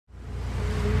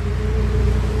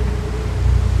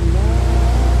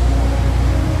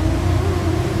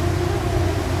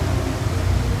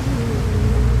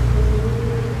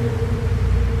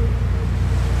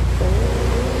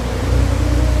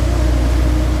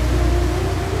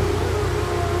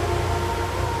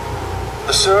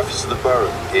surface of the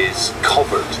Burren is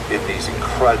covered in these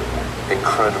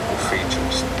incredible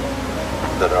features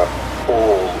that are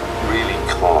all really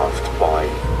carved by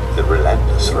the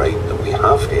relentless rain that we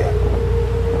have here.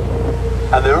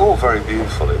 And they're all very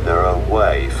beautiful in their own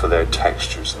way for their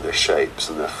textures and their shapes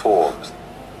and their forms.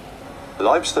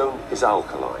 Limestone is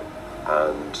alkaline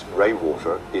and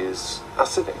rainwater is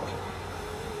acidic.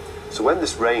 So when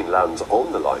this rain lands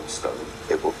on the limestone,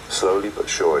 it will slowly but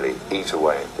surely eat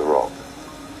away at the rock.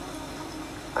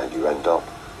 And you end up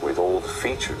with all the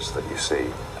features that you see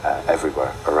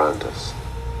everywhere around us.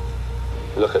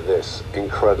 Look at this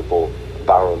incredible,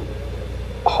 barren,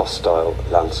 hostile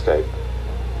landscape.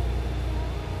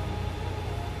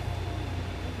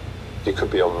 You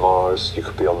could be on Mars, you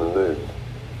could be on the moon.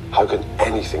 How can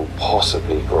anything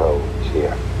possibly grow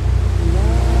here?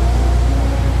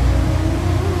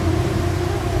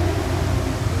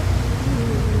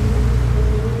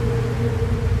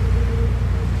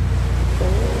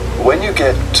 When you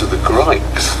get to the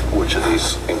grikes, which are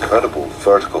these incredible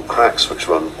vertical cracks which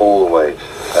run all the way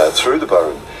through the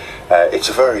Burren, it's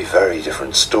a very, very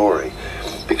different story,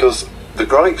 because the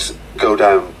grikes go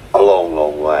down a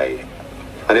long way,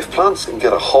 and if plants can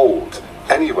get a hold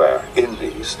anywhere in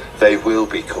these, they will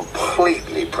be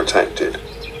completely protected.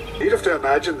 You'd have to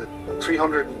imagine that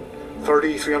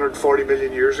 330, 340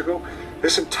 million years ago,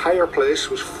 this entire place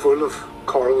was full of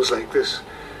corals like this.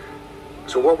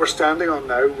 So what we're standing on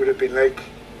now would have been like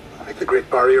the Great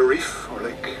Barrier Reef, or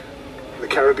like the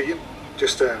Caribbean,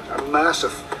 just a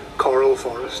massive coral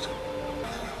forest.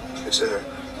 It's a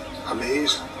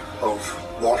maze of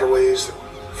waterways that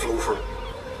flow for,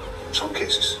 in some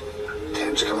cases,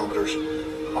 tens of kilometres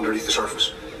underneath the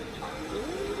surface.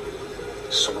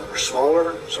 Some of them are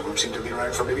smaller, some of them seem to be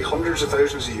around for maybe hundreds of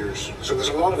thousands of years. So there's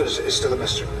a lot of it is still a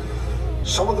mystery.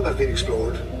 Some of them have been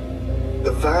explored.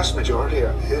 The vast majority,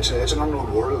 it's an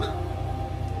unknown world.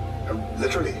 And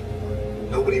literally,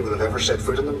 nobody would have ever set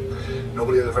foot in them.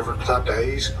 Nobody would have ever clapped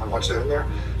eyes on what's down there.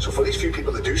 So for these few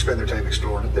people that do spend their time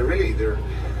exploring it, they're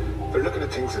looking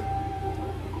at things that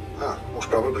most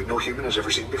probably no human has ever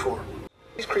seen before.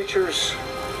 These creatures,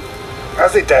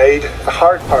 as they died, the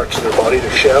hard parts of their body,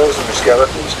 their shells and their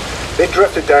skeletons, they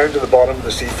drifted down to the bottom of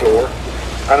the sea floor,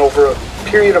 and over a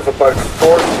period of about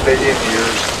 40 million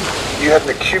years, you had an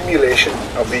accumulation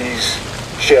of these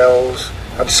shells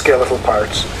and skeletal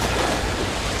parts.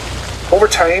 Over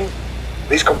time,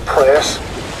 these compress,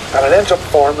 and it ends up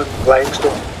forming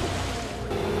limestone.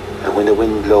 And when the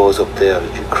wind blows up there,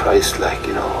 Christ, like,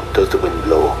 does the wind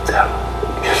blow up there?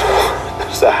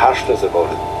 There's a harshness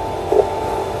about it.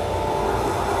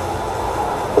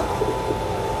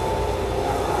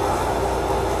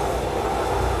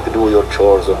 To do your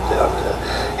chores up there, to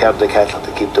herd the cattle,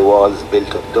 to keep the walls built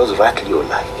up, it does rattle you,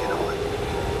 like,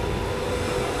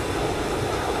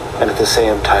 And at the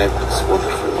same time, it's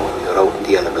wonderful, you're out in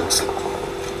the elements.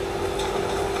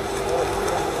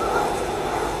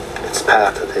 It's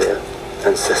part of the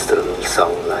ancestral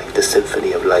song, like the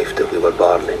symphony of life that we were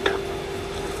born into.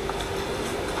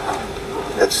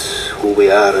 That's who we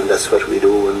are, and that's what we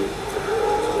do, and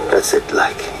that's it,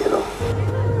 like,